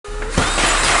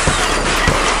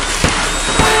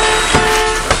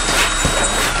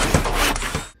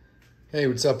Hey,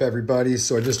 what's up everybody?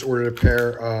 So I just ordered a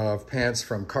pair of pants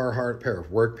from Carhartt, a pair of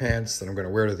work pants that I'm gonna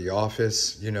wear to the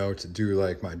office, you know, to do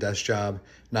like my desk job.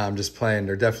 Nah, I'm just playing.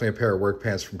 They're definitely a pair of work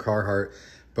pants from Carhartt,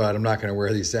 but I'm not gonna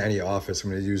wear these to any office. I'm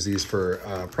gonna use these for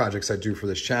projects I do for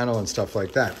this channel and stuff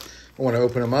like that. I wanna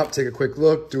open them up, take a quick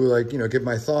look, do like, you know, give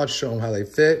my thoughts, show them how they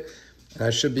fit. And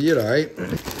that should be it, all right? All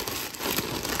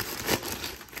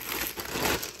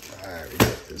right, we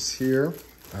got this here.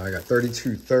 I got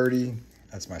 32/30.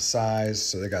 That's my size,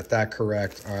 so they got that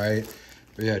correct, all right?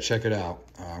 But yeah, check it out.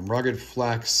 Rugged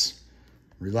flex,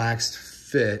 relaxed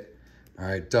fit, all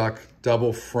right, duck,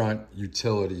 double front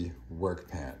utility work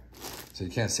pant. So you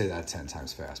can't say that 10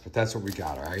 times fast, but that's what we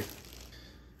got, all right?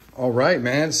 All right,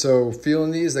 man, so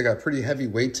feeling these, they got pretty heavy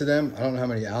weight to them. I don't know how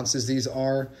many ounces these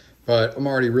are, but I'm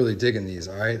already really digging these,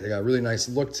 all right? They got a really nice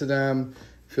look to them.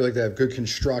 I feel like they have good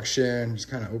construction. Just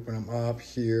kind of open them up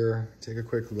here, take a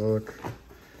quick look.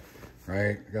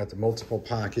 Right, I got the multiple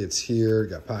pockets here,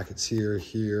 got pockets here,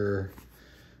 here.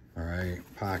 All right,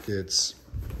 pockets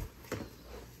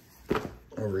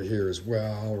over here as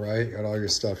well, right? Got all your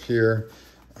stuff here.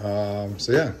 So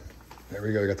yeah, there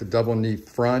we go. Got the double knee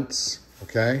fronts,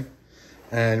 okay?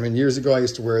 And I mean, years ago I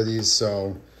used to wear these,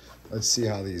 so let's see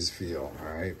how these feel,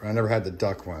 all right? I never had the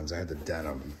duck ones, I had the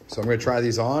denim. So I'm gonna try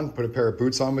these on, put a pair of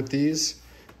boots on with these,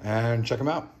 and check them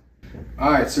out.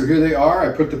 All right, so here they are.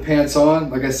 I put the pants on.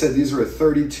 Like I said, these are a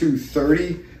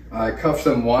 32/30. I cuffed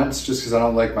them once just because I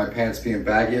don't like my pants being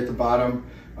baggy at the bottom.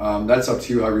 That's up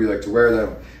to you however you like to wear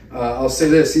them. I'll say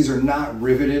this, these are not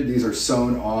riveted. These are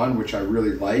sewn on, which I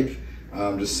really like.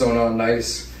 Just sewn on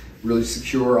nice, really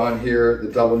secure on here. The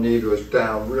double knee goes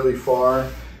down really far.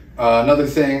 Another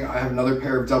thing, I have another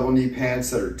pair of double knee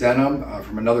pants that are denim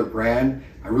from another brand.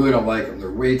 I really don't like them.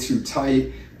 They're way too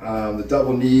tight. The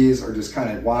double knees are just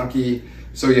kind of wonky.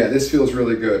 So yeah, this feels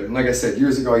really good. And like I said,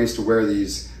 years ago, I used to wear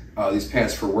these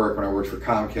pants for work when I worked for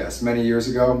Comcast. Many years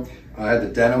ago, I had the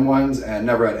denim ones and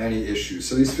never had any issues.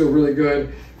 So these feel really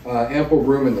good. Ample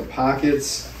room in the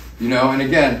pockets, you know, and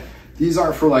again, these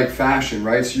aren't for like fashion,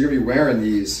 right? So you're gonna be wearing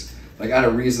these like at a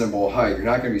reasonable height. You're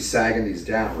not gonna be sagging these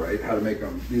down, right? How to make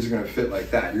them, these are gonna fit like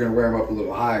that. You're gonna wear them up a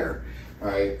little higher, all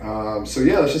right? So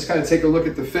yeah, let's just kind of take a look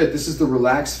at the fit. This is the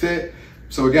relaxed fit.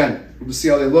 So again, we'll see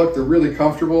how they look. They're really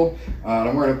comfortable.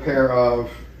 I'm wearing a pair of,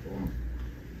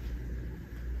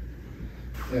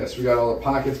 yes, we got all the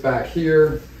pockets back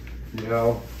here, you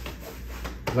know,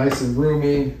 nice and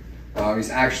roomy. These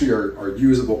actually are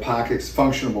usable pockets,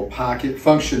 functional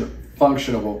pockets.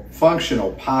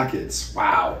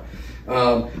 Wow.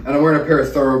 And I'm wearing a pair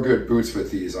of Thorogood boots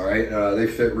with these, all right? They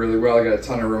fit really well. I got a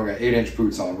ton of room. I got 8-inch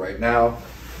boots on right now.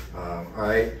 All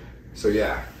right, so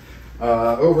yeah.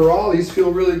 Overall, these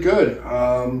feel really good.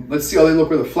 Let's see how they look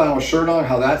with a flannel shirt on,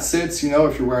 how that sits. You know,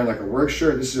 if you're wearing like a work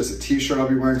shirt, this is just a t-shirt I'll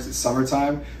be wearing because it's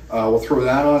summertime. We'll throw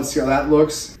that on and see how that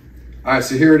looks. All right,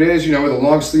 so here it is, you know, with a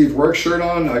long sleeve work shirt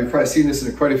on. You've probably seen this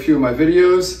in quite a few of my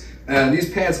videos. And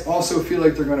these pants also feel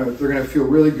like they're gonna feel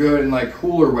really good in like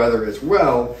cooler weather as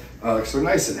well. So they're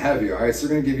nice and heavy, all right? So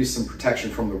they're gonna give you some protection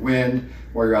from the wind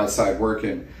while you're outside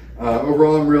working.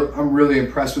 Overall, I'm really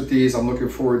impressed with these. I'm looking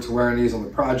forward to wearing these on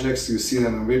the projects. You'll see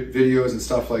them in videos and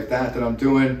stuff like that I'm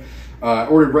doing.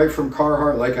 Ordered right from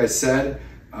Carhartt, like I said.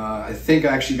 I think I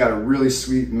actually got a really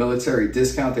sweet military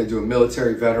discount. They do a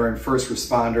military veteran, first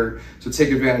responder. So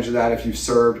take advantage of that if you've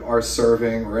served, are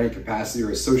serving, or any capacity or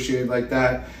associated like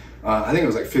that. I think it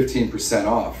was like 15%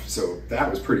 off. So that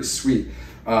was pretty sweet.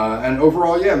 And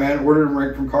overall, yeah, man, ordered them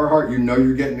right from Carhartt. You know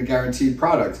you're getting a guaranteed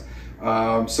product.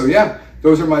 So yeah.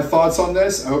 Those are my thoughts on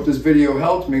this. I hope this video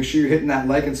helped. Make sure you're hitting that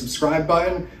like and subscribe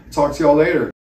button. Talk to y'all later.